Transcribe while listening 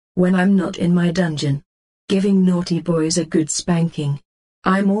when I'm not in my dungeon, giving naughty boys a good spanking.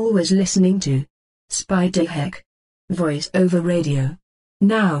 I'm always listening to Spider Heck Voice over Radio.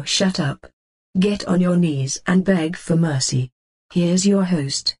 Now shut up. Get on your knees and beg for mercy. Here's your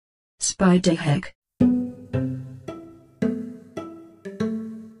host, Spider Heck.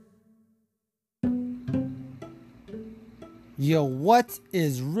 Yo, what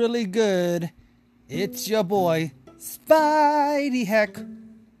is really good? It's your boy, Spidey Heck,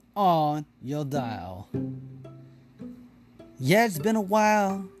 on your dial. Yeah, it's been a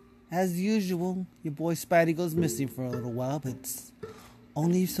while. As usual, your boy Spidey goes missing for a little while, but it's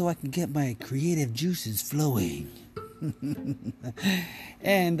only so I can get my creative juices flowing.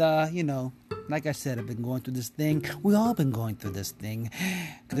 And, like I said, I've been going through this thing. We all been going through this thing.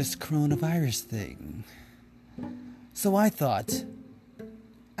 This coronavirus thing. So I thought,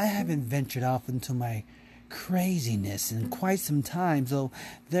 I haven't ventured off into my craziness in quite some time, so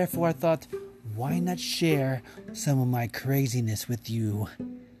therefore I thought, why not share some of my craziness with you?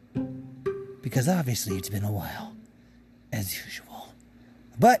 Because obviously it's been a while, as usual.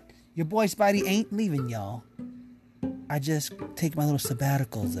 But your boy Spidey ain't leaving, y'all. I just take my little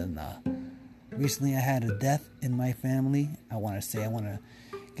sabbaticals, and recently I had a death in my family. I want to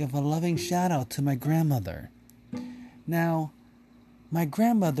give a loving shout out to my grandmother. Now, my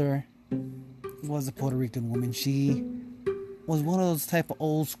grandmother was a Puerto Rican woman. She was one of those type of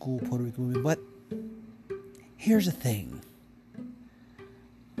old school Puerto Rican women. But here's the thing.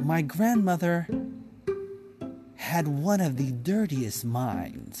 My grandmother had one of the dirtiest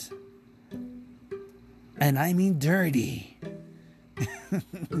minds. And I mean dirty.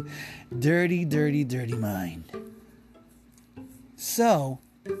 Dirty, dirty, dirty mind. So,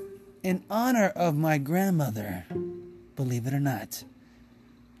 in honor of my grandmother, believe it or not,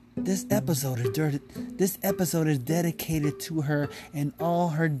 this episode is dedicated to her and all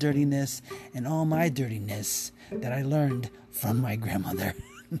her dirtiness and all my dirtiness that I learned from my grandmother.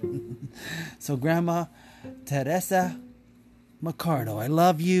 So, Grandma Teresa Macardo, I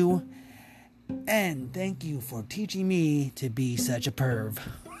love you, and thank you for teaching me to be such a perv.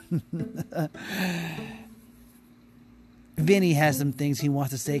 Vinny has some things he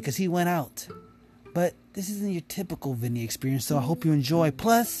wants to say because he went out. But this isn't your typical Vinny experience, so I hope you enjoy.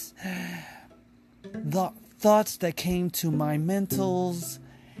 Plus, the thoughts that came to my mentals,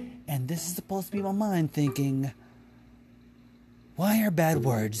 and this is supposed to be my mind thinking, why are bad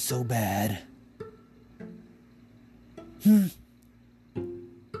words so bad? One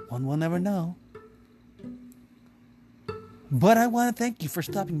will never know. But I want to thank you for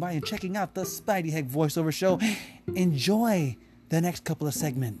stopping by and checking out the Spidey Heck voiceover show. Enjoy the next couple of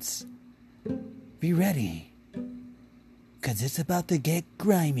segments. Be ready, because it's about to get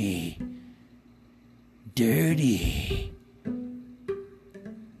grimy, dirty,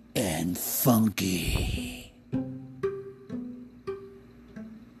 and funky.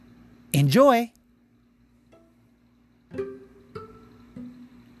 Enjoy!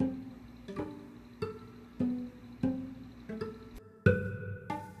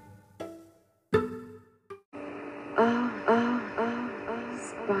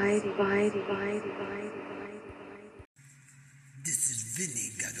 This is Vinny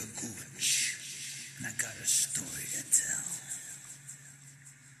Gagagooch, and I got a story to tell.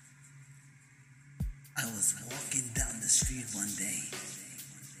 I was walking down the street one day,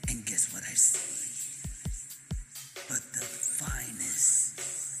 and guess what I see? But the finest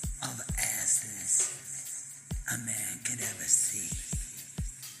of asses a man could ever see.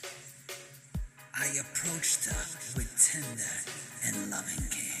 I approached her with tender and loving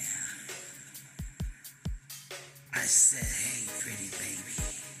care. I said, hey, pretty baby,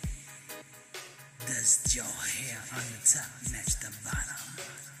 does your hair on the top match the bottom?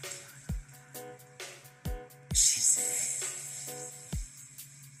 She said,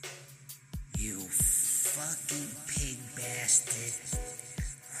 you fucking pig bastard.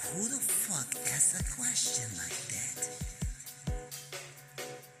 Who the fuck asks a question like that?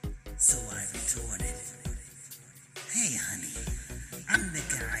 So I retorted, hey, honey, I'm the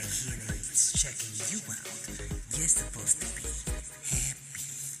guy here that's checking you out. You're supposed to be happy.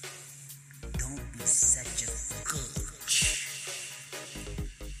 Don't be such a gooch.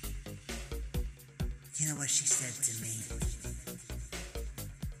 You know what she said to me?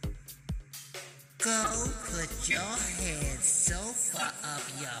 Go put your head so far up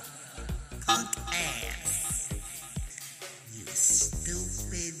your punk ass. You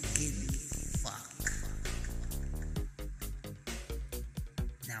stupid giddy fuck.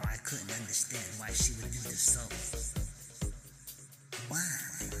 Now I couldn't understand why she would do this so. Why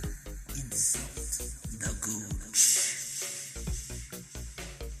insult the gooch?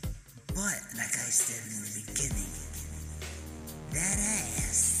 But, like I said in the beginning, that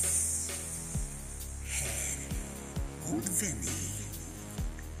ass had old Vinny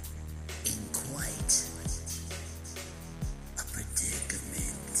in quite a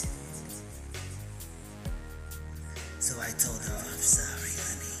predicament. So I told her, I'm sorry,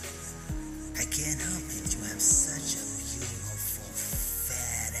 honey. I can't help it. You have such a beautiful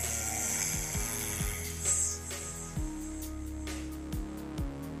fat ass.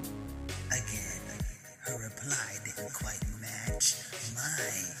 Again, her reply didn't quite match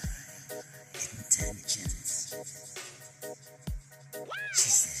my intentions. She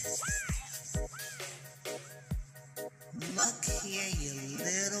said, look here, you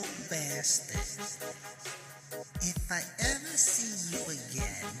little bastard. If I ever see you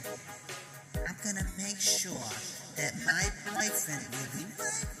again, I'm gonna make sure that my boyfriend will be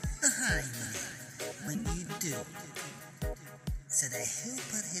right behind me when you do. So that he'll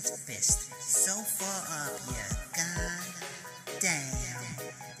put his fist so far up your goddamn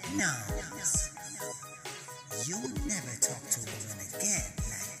nose. You'll never talk to a woman again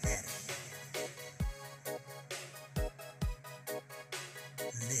like that.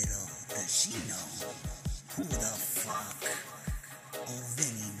 Little does she know who the fuck old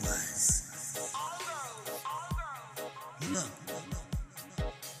Vinny was. Look,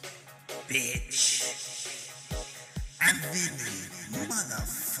 bitch, I'm Vinny,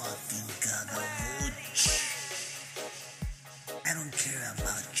 motherfucking Gagabooch. I don't care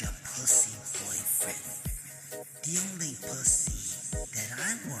about your pussy boyfriend. The only pussy that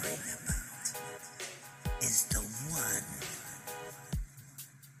I'm worried about is the one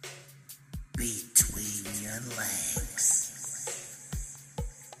between your legs.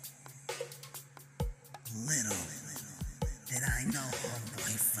 Little did I know her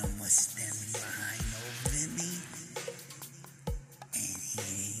boyfriend was standing behind old Vinny, and he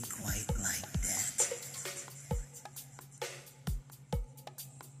ain't quite like that.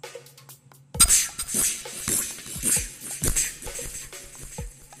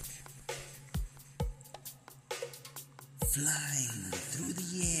 Flying through the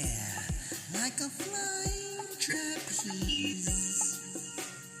air like a flying trapeze.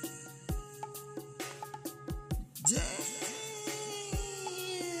 Damn.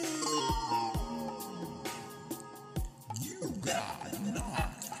 You got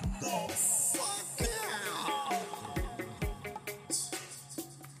knocked the fuck out.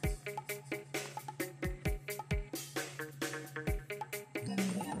 The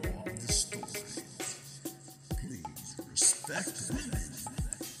moral of the story: please respect women,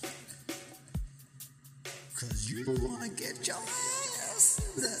 'cause you don't wanna get your ass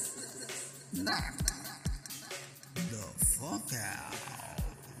knocked the fuck out.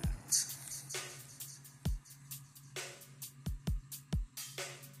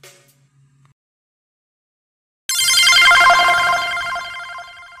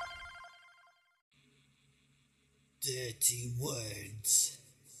 Dirty words.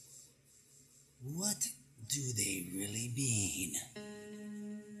 What do they really mean?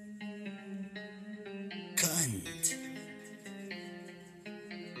 Cunt.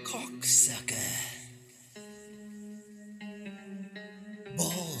 Cocksucker.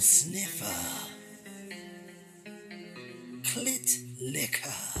 Ball sniffer. Clit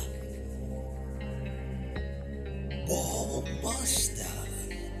licker. Ball buster.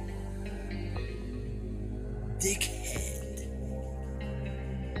 Dickhead.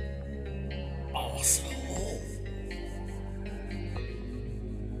 Asshole.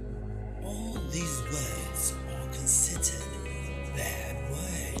 All these words are considered bad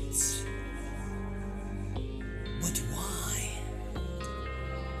words. But why?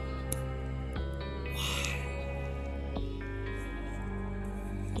 Why?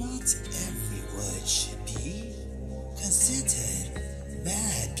 Not every word should be considered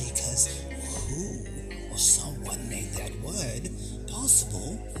bad because who or someone made that word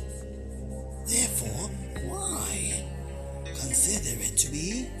possible. Therefore, why consider it to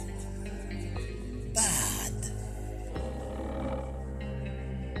be bad?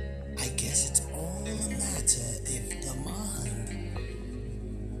 I guess it's all a matter if the mind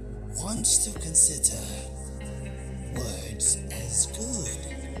wants to consider words as good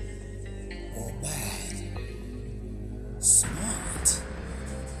or bad, smart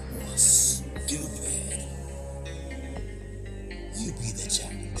or stupid. You be the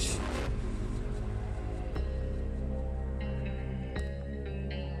judge.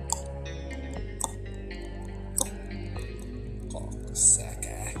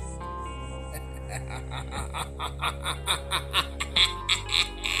 Cocksucker.